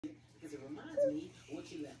because it reminds me of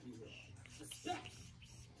what you left me with. A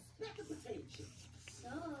speck of potato chips. So,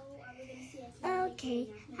 are we gonna see Okay,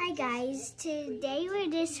 hi guys. Today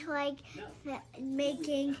we're just like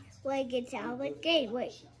making like it's our game.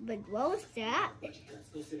 Wait, but what was that?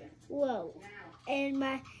 Whoa!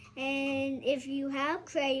 And if you have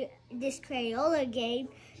this Crayola game,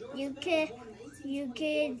 you could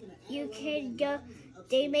go.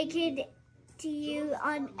 They make it to you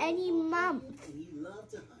on any month.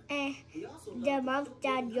 And the month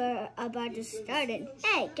that you're about to start it.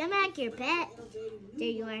 Hey, come back here, pet. There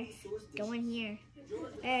you are. Go in here.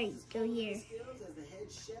 Hey, go here.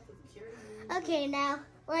 Okay, now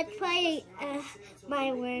let's play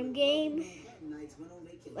my worm game.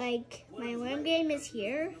 Like, my worm game is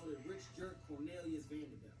here.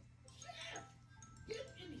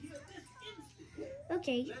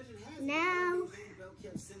 Okay, now...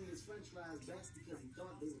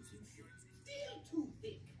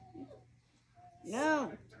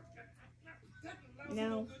 No.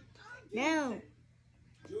 No. No.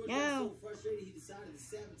 No.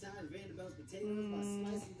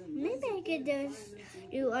 Maybe I could just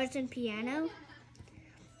do arts and piano.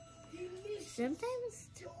 Sometimes.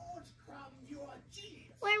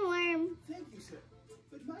 Worm. Thank you, sir.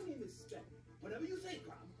 But my name is Speck. Whatever you say,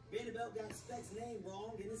 Crumb. Vanderbilt got Speck's name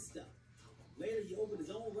wrong in his stuff. Later, he opened his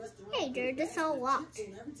own restaurant. Hey, they're just all locked.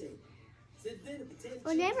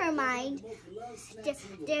 Oh, never mind.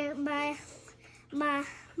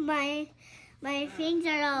 My things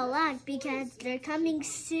are all locked because they're coming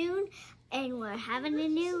soon, and we're having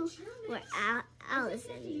we're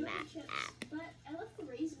Allison app.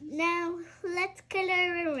 Now let's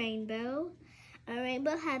color a rainbow. A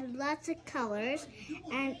rainbow has lots of colors,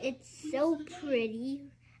 and it's so pretty.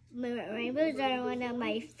 Rainbows are one of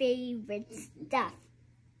my favorite stuff.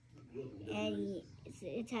 And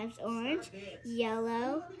it has orange,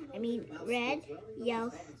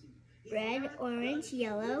 red, orange,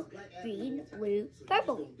 yellow, green, blue,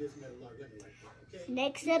 purple.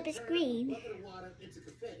 Next up is green.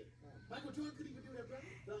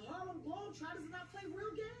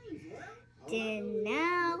 Then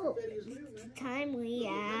now it's time we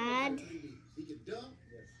add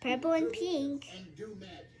purple and pink.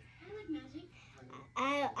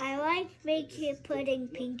 I like putting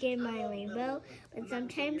pink in my rainbow, but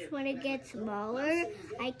sometimes when it gets smaller,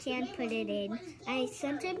 I can't put it in.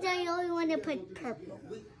 Sometimes I only want to put purple.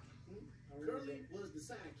 Curly was the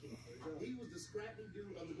sidekick. He was the scrappy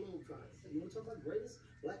dude of the Globetrotters. You want to talk about greatest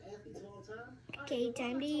black athletes of all time? Okay,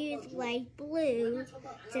 time to use light blue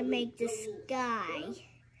to make the sky.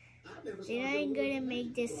 Then I'm going to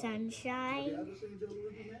make the sunshine.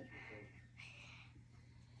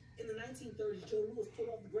 In the 1930s, Joe Louis pulled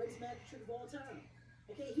off the greatest magic trick of all time.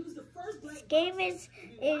 Okay, he was the first black. This game is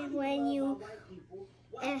when you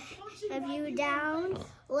if you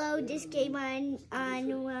download this game on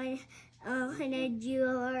your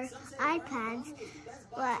iPads,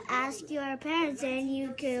 well, ask your parents and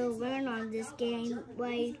you can learn on this game.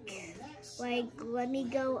 Like let me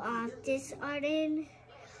go off this Arden.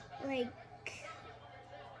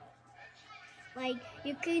 Like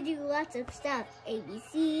you could do lots of stuff.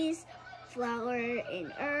 ABCs, flower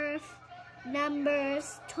and earth,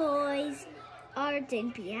 numbers, toys, art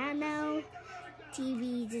and piano,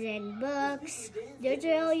 TVs and books. Those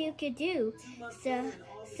are all you could do. So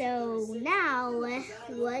now,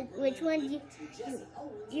 which one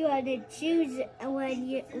you want to choose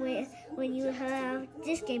when you have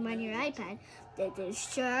this game on your iPad? This is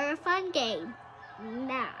sure a fun game.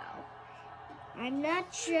 Now, I'm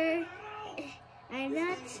not sure. I'm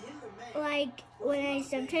not like when I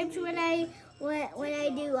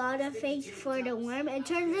do all the things for the worm, it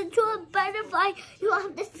turns into a butterfly. You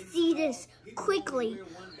have to see this quickly.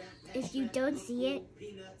 If you don't see it,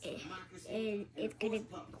 it's gonna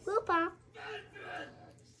whoop off.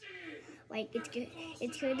 Like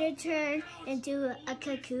it's gonna turn into a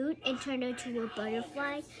cocoon and turn into a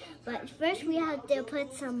butterfly. But first we have to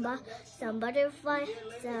put some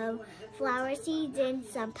flower seeds in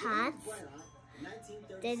some pots.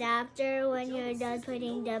 Then after, when you're done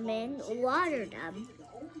putting them in, water them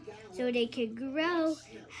so they could grow.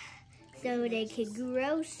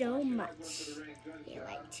 So much.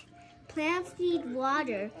 Right. Plants need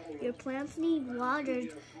water. Your plants need water.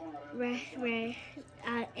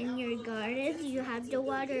 In your gardens, you have to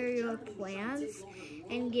water your plants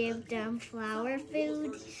and give them flower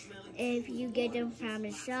food if you get them from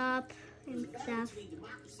the shop and stuff.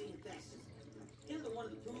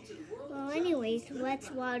 Well, anyways,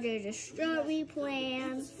 let's water the strawberry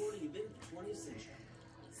plants.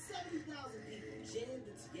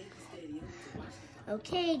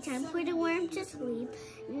 Okay, time for the worm to sleep.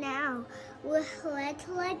 Now, let's let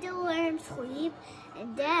the worm sleep,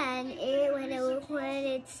 and then when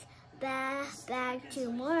it's back to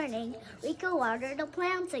morning, we can water the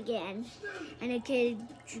plants again, and it could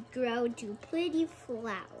grow to pretty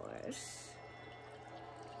flowers.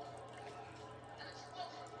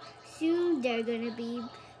 Soon they're gonna be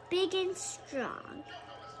big and strong.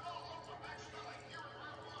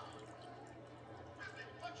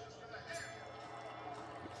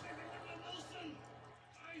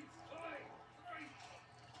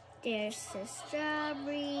 There's the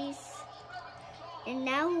strawberries, and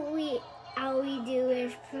now all we do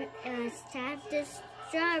is tap the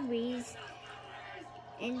strawberries,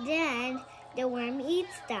 and then the worm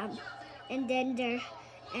eats them, and then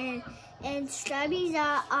and strawberries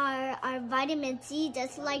are vitamin C,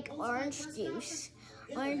 just like orange juice.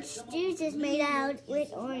 Orange juice is made out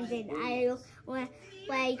with orange, and when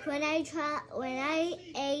I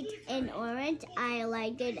ate an orange, I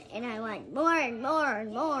liked it, and I want more and more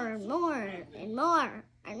and more and more and more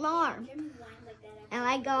and more. I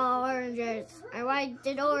like oranges. I like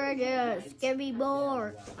the oranges. Give me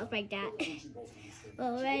more. Stuff like that.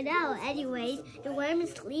 Well, right now, anyways, the worm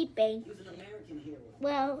is sleeping.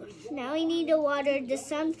 Well, now we need to water the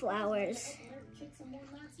sunflowers.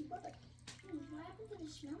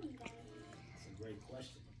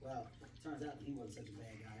 Well, turns out he wasn't such a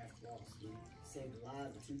bad guy after all. He saved the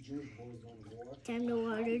lives of 2 Jewish boys going to war. Time to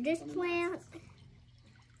water this plant.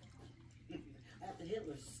 After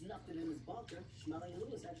Hitler snuffed it in his bunker, Schmeling and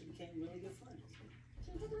Lewis actually became really good friends.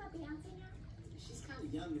 Can we talk about Beyonce now? She's kind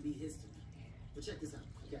of young to be history. But check this out,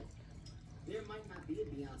 okay? There might not be a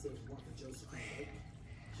Beyonce if it weren't for Josephine.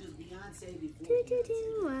 She was Beyonce before.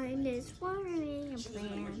 I'm just watering a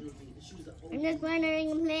plant. She was the I'm just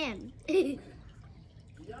watering a plant. It's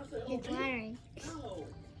watering. No.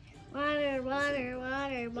 Water, water,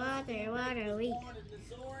 water, water, water, leak. Born in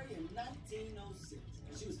Missouri in 1906.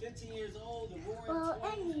 She was 15 years old. Well,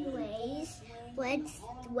 anyways,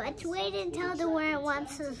 let's wait until the worm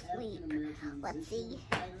wants to sleep. Let's see.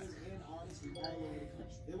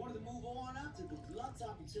 They wanted to move on up to the lots of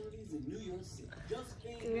opportunities in New York City.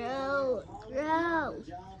 Grow.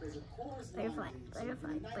 Butterfly,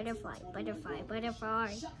 butterfly, butterfly, butterfly,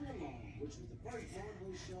 butterfly.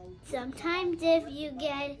 Sometimes if you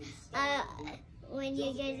get, when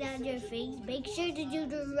you get on your face, make sure to do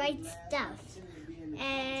the right stuff.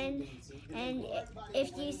 And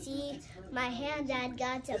if you see my hand, that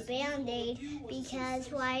got a Band-Aid because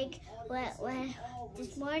when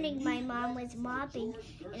this morning my mom was mopping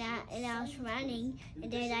and I was running, and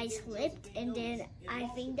then I slipped, and then I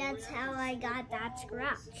think that's how I got that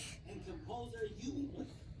scratch. And composer Huey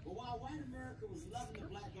Lewis. But while white America was loving the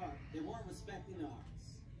black art, they weren't respecting the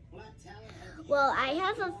arts. Black talent had the Well, I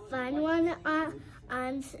have a fun one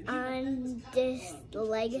on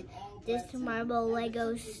this marble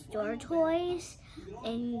Lego store toys,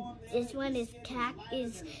 and this one is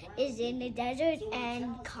is in the desert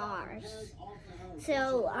and cars.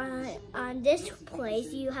 So on this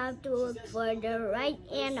place, you have to look for the right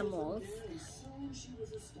animals.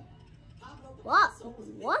 What?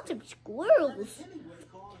 Lots of squirrels.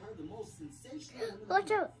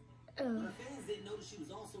 Lots of.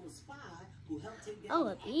 Oh,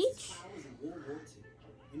 a beach?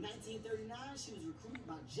 In 1939, she was recruited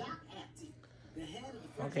by Jock Acton, the head of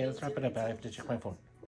the Okay, let's wrap it up. I have to check my phone.